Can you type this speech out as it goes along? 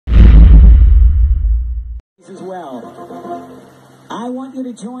as well. I want you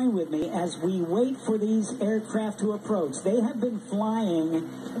to join with me as we wait for these aircraft to approach. They have been flying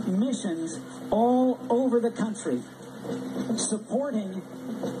missions all over the country, supporting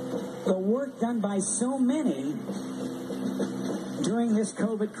the work done by so many during this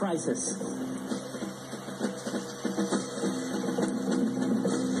COVID crisis.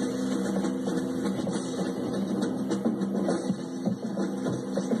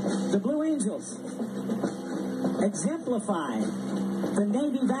 The Blue Angels exemplify the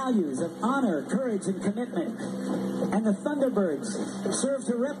Navy values of honor, courage, and commitment. And the Thunderbirds serve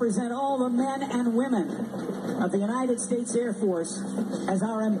to represent all the men and women of the United States Air Force as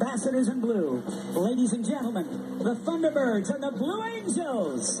our ambassadors in blue. Ladies and gentlemen, the Thunderbirds and the Blue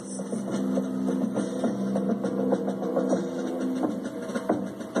Angels.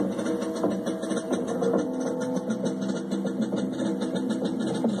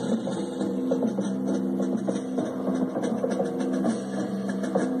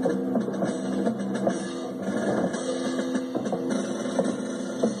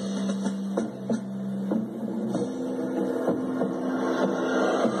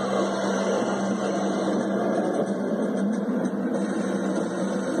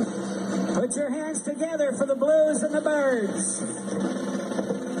 Put your hands together for the Blues and the Birds.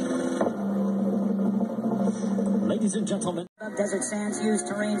 Ladies and gentlemen. Desert Sands used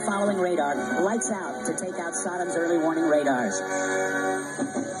terrain following radar. Lights out to take out Saddam's early warning radars.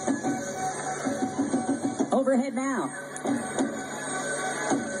 Overhead now.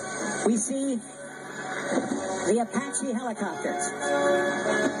 We see the Apache helicopters.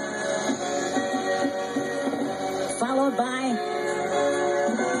 Followed by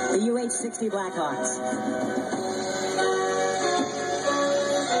the UH-60 Blackhawks.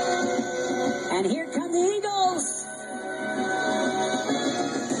 And here come the Eagles.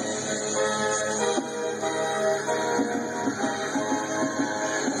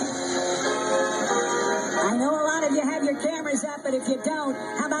 I know a lot of you have your cameras up, but if you don't,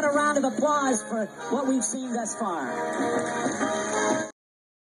 how about a round of applause for what we've seen thus far?